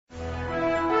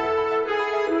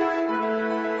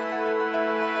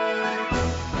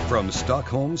From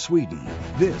Stockholm, Sweden,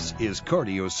 this is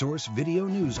CardioSource video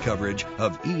news coverage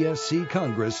of ESC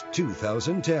Congress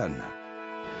 2010.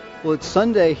 Well, it's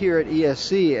Sunday here at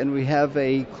ESC, and we have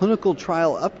a clinical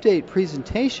trial update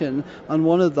presentation on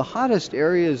one of the hottest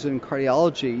areas in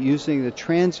cardiology using the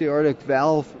transaortic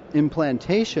valve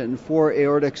implantation for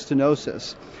aortic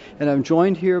stenosis. And I'm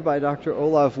joined here by Dr.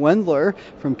 Olaf Wendler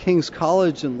from King's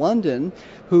College in London,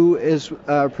 who is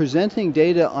presenting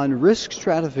data on risk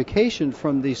stratification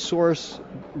from the SOURCE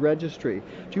Registry.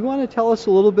 Do you want to tell us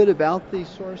a little bit about the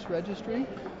SOURCE Registry?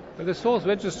 Well, the SOURCE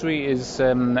Registry is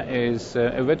a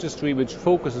registry which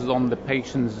focuses on the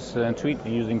patients treated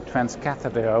using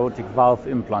transcatheter aortic valve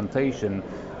implantation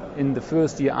in the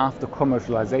first year after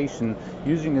commercialization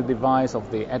using a device of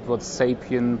the Edwards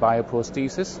Sapien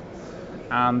bioprosthesis.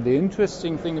 And the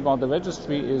interesting thing about the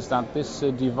registry is that this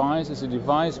device is a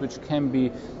device which can be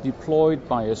deployed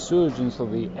by a surgeon, so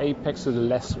the apex of the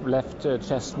left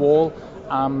chest wall,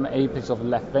 apex of the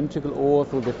left ventricle, or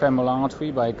through the femoral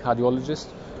artery by a cardiologist.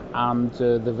 And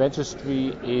the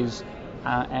registry is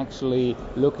actually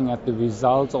looking at the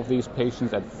results of these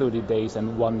patients at 30 days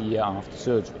and 1 year after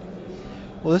surgery.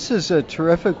 Well, this is a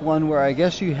terrific one where I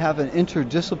guess you have an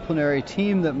interdisciplinary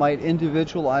team that might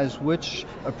individualize which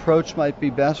approach might be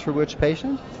best for which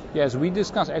patient? Yes, we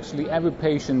discuss actually every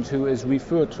patient who is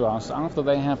referred to us after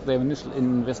they have their initial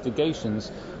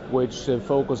investigations, which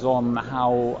focus on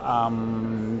how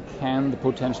can the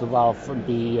potential valve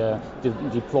be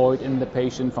deployed in the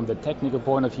patient from the technical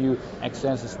point of view,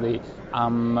 accesses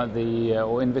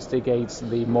or investigates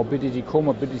the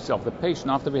comorbidities of the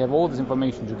patient. After we have all this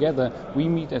information together, we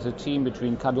meet as a team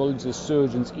between cardiologists,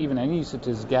 surgeons, even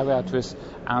anesthetists, geriatrists,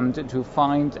 and to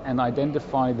find and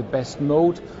identify the best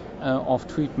mode of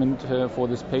treatment for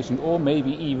this patient, or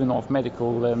maybe even of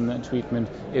medical treatment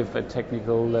if for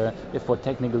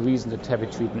technical reasons the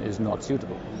TAVI treatment is not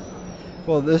suitable.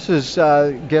 Well, this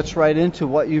gets right into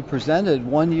what you presented,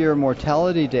 1 year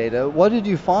mortality data. What did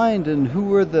you find, and who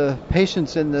were the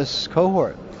patients in this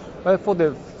cohort? Well, for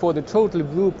the total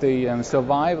group, the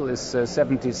survival is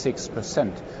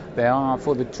 76%. There are,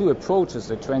 for the two approaches,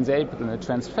 the transapical and the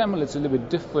transfemoral, it's a little bit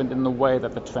different in the way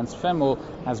that the transfemoral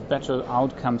has better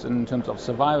outcomes in terms of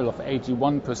survival of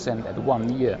 81% at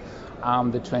 1 year.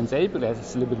 The transapical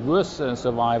has a little bit worse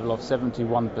survival of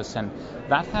 71%.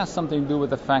 That has something to do with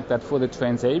the fact that for the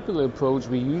transapical approach,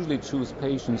 we usually choose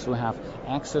patients who have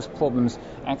access problems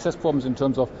in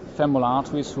terms of femoral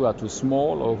arteries who are too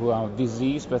small or who are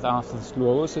diseased with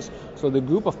atherosclerosis. So the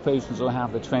group of patients who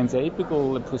have the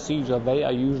transapical procedure, they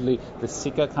are usually the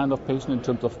sicker kind of patient in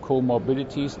terms of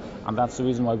comorbidities, and that's the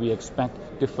reason why we expect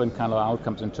different kind of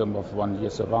outcomes in terms of 1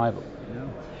 year survival. Yeah.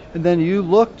 And then you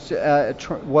looked at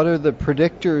what are the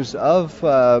predictors of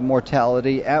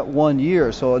mortality at 1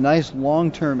 year, so a nice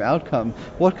long-term outcome.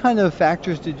 What kind of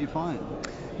factors did you find?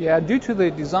 Yeah, due to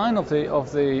the design of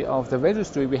the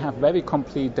registry, we have very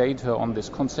complete data on this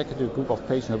consecutive group of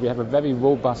patients. We have a very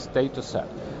robust data set.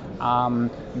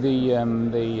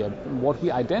 What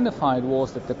we identified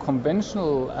was that the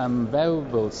conventional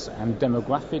variables and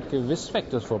demographic risk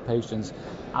factors for patients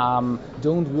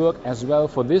don't work as well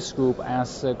for this group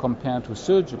as compared to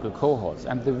surgical cohorts.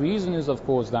 And the reason is, of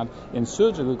course, that in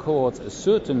surgical cohorts, a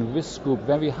certain risk group,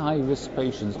 very high risk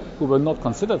patients who were not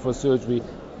considered for surgery,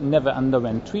 never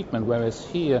underwent treatment, whereas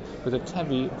here with the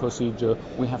TAVI procedure,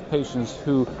 we have patients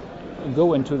who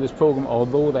go into this program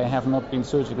although they have not been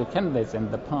surgical candidates in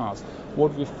the past.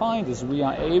 What we find is we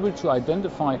are able to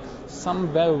identify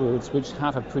some variables which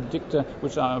are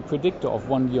a predictor of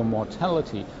 1 year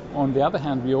mortality. On the other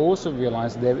hand, we also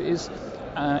realize there is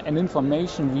an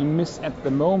information we miss at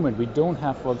the moment. We don't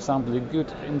have, for example,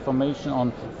 good information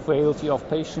on frailty of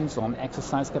patients, on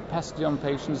exercise capacity on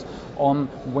patients, on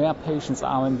where patients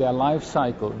are in their life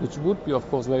cycle, which would be, of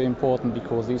course, very important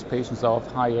because these patients are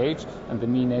of high age and the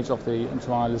mean age of the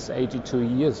trial is 82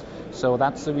 years. So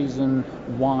that's the reason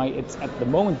why it's at the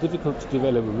moment difficult to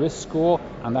develop a risk score,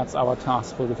 and that's our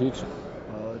task for the future.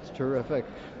 It's terrific.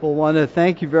 Well, I want to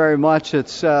thank you very much.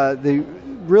 It's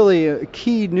really a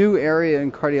key new area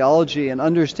in cardiology, and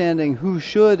understanding who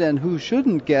should and who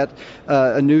shouldn't get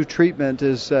a new treatment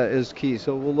is key.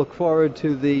 So we'll look forward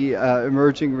to the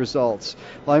emerging results.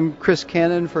 Well, I'm Chris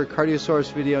Cannon for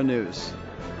CardioSource Video News.